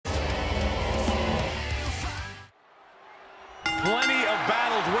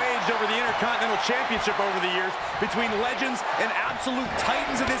for the Intercontinental Championship over the years between legends and absolute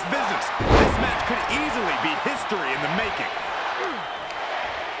titans of this business. This match could easily be history in the making.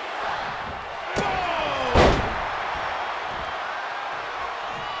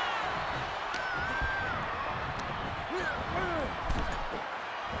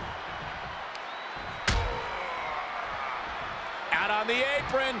 On the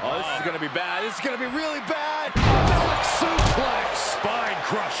apron. Oh, this is going to be bad. This is going to be really bad. Suplex. Spine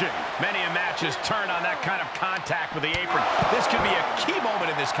crushing. Many a match has turned on that kind of contact with the apron. This could be a key moment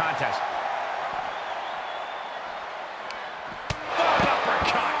in this contest. Oh,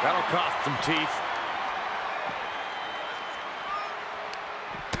 uppercut. That'll cost some teeth.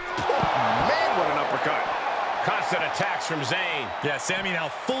 Oh, man, what an uppercut. Constant attacks from Zayn. Yeah, Sami now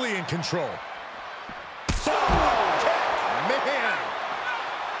fully in control. Man.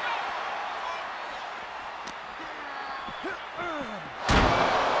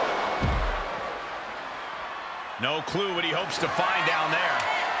 No clue what he hopes to find down there.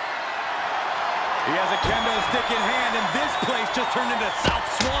 He has a kendo stick in hand, and this place just turned into South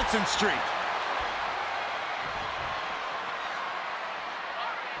Swanson Street.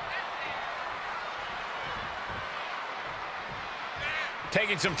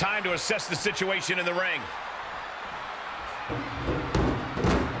 Taking some time to assess the situation in the ring.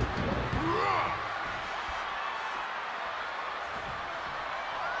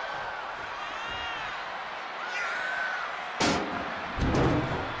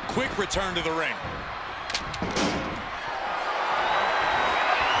 Quick return to the ring.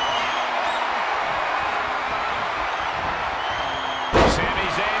 Sami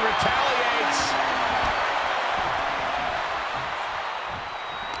Zayn retaliates.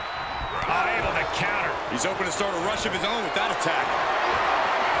 Able to counter. He's open to start a rush of his own with that attack.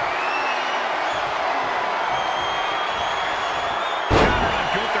 Counter on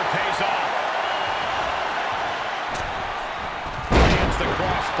Gunther pays off. Lands the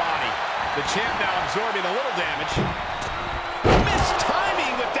crossbody. The champ now absorbing a little damage. Missed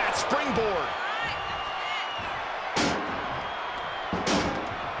timing with that springboard.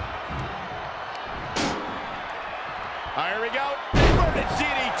 Here we go. Inverted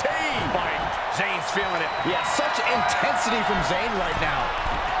DDT. Zayn's feeling it. Yeah, such intensity from Zayn right now.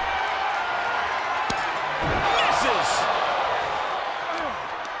 Misses.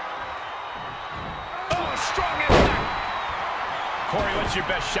 Oh, strong impact. Corey, what's your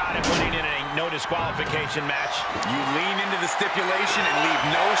best shot at winning in a no disqualification match? You lean into the stipulation and leave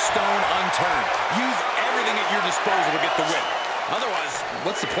no stone unturned. Use everything at your disposal to get the win. Otherwise,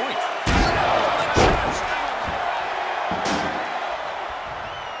 what's the point?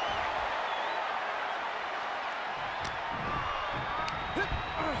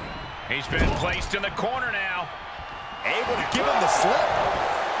 He's been placed in the corner now. Able to give him the slip.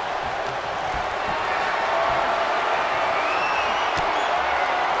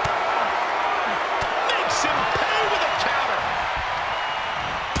 Makes him pay with a counter.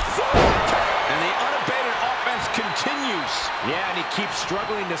 And the unabated offense continues. Yeah, and he keeps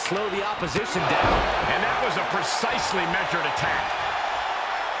struggling to slow the opposition down. And that was a precisely measured attack.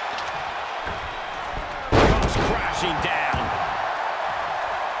 Comes crashing down.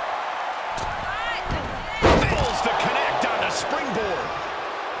 To connect on the springboard.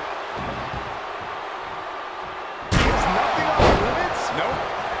 There's nothing off limits? Nope.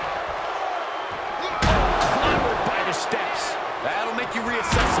 Clobbered by the steps. That'll make you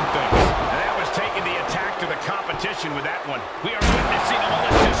reassess some things. And that was taking the attack to the competition with that one. We are witnessing a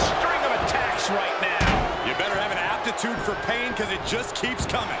malicious string of attacks right now. You better have an aptitude for pain because it just keeps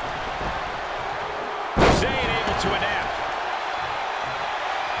coming. Zayn able to adapt.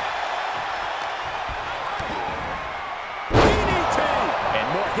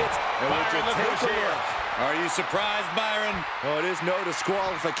 Hits. And Byron, look who's here. Are you surprised, Byron? Oh, it is no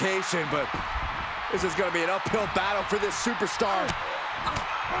disqualification, but this is going to be an uphill battle for this superstar.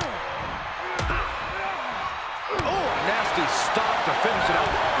 Oh, nasty stop to finish it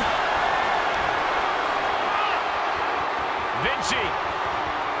up. Vinci.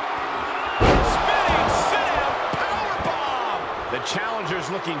 Spinning sit-out powerbomb. The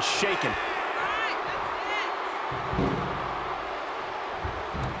challenger's looking shaken.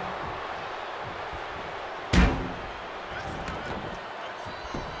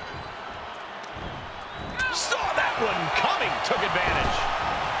 Took advantage.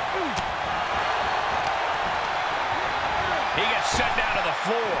 He gets sent down to the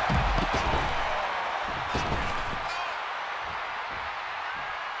floor.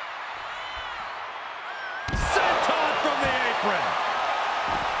 Senton from the apron.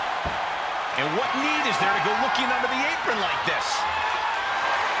 And what need is there to go looking under the apron like this?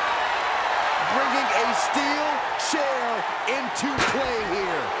 bringing a steel chair into play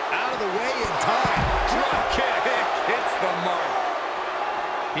here. Out of the way in time. Drop kick hits the mark.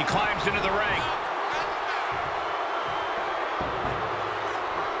 He climbs into the ring.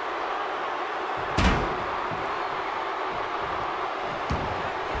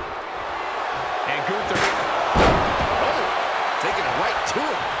 And Gunther. Oh, taking it right to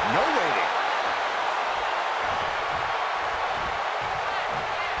him. No waiting.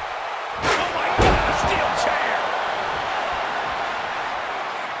 Oh my God, a steel chair.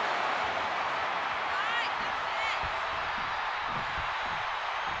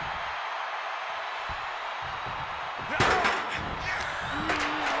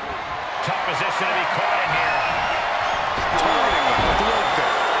 Tough position to be caught in here. Turning the throat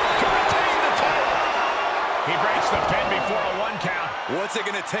there. To retain the title. He breaks the pin before a 1 count. What's it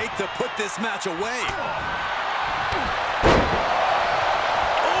gonna take to put this match away?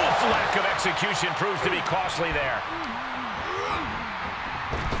 Oof, lack of execution proves to be costly there.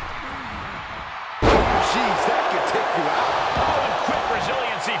 Jeez, that could take you out. Oh, and quick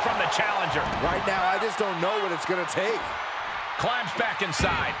resiliency from the challenger. Right now, I just don't know what it's going to take. Climbs back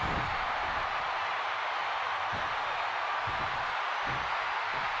inside.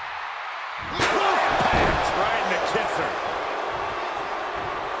 Right in the kisser.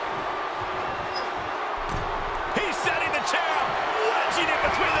 He's setting the chair up, wedging it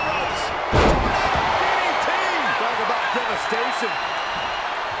between the ropes. Talk about devastation.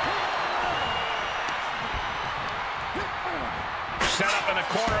 Set up in the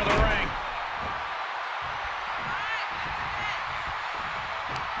corner of the ring.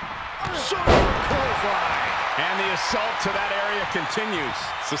 And the assault to that area continues,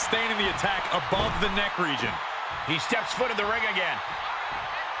 sustaining the attack above the neck region. He steps foot in the ring again.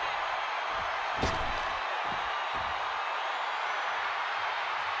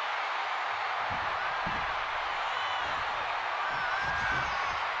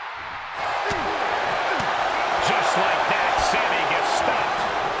 Just like that, Sami gets stopped.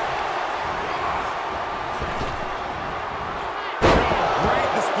 Great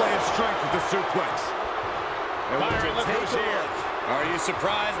display of strength with the suplex. And would Byron, you look take who's a here. look? Are you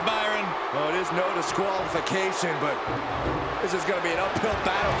surprised, Byron? Well, it is no disqualification, but this is going to be an uphill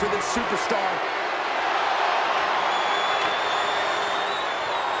battle for this superstar.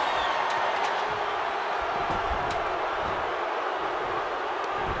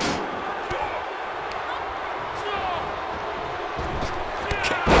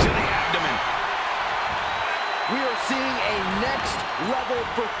 Kick to the abdomen. We are seeing a next-level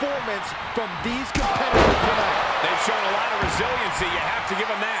performance from these competitors tonight. They've shown a lot of resiliency. You have to give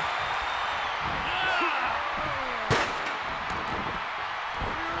them that.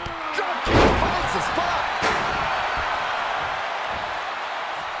 Dropkick finds the spot.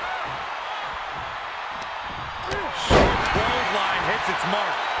 Short clothesline hits its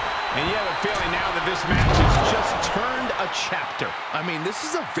mark. And you have a feeling now that this match has just turned a chapter. I mean, this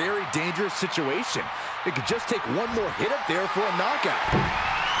is a very dangerous situation. It could just take one more hit up there for a knockout.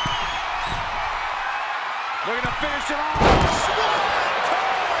 Looking to finish it off.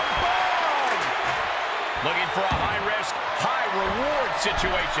 Looking for a high-risk, high-reward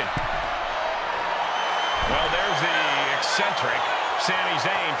situation. Well, there's the eccentric Sami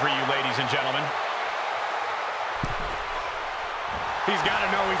Zayn for you, ladies and gentlemen. He's got to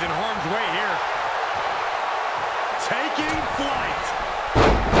know he's in harm's way here. Taking flight.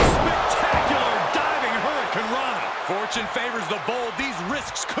 Spectacular diving Hurricane Rana. Fortune favors the bold. These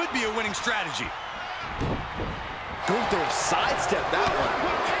risks could be a winning strategy. Gunther sidestepped that one.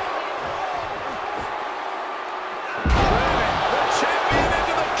 The champion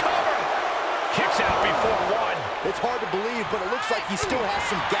into the cover. Kicks out before 1. It's hard to believe, but it looks like he still has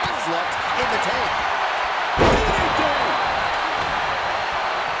some gas left in the tank.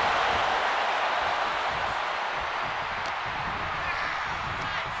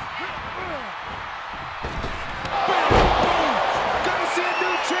 Gonna see a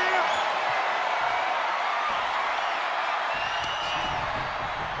new champ.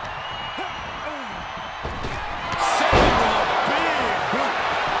 Sami with a big boot.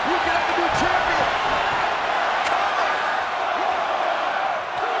 We can have a new champion.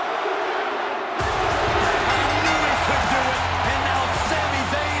 I knew he could do it. And now Sami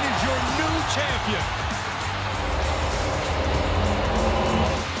Zayn is your new champion.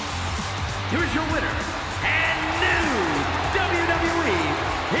 Here's your winner and new WWE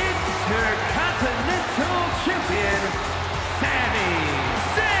Intercontinental Champion, Sami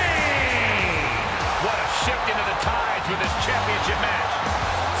Zayn. What a shift into the tides with this championship match.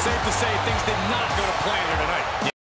 Safe to say things did not go to plan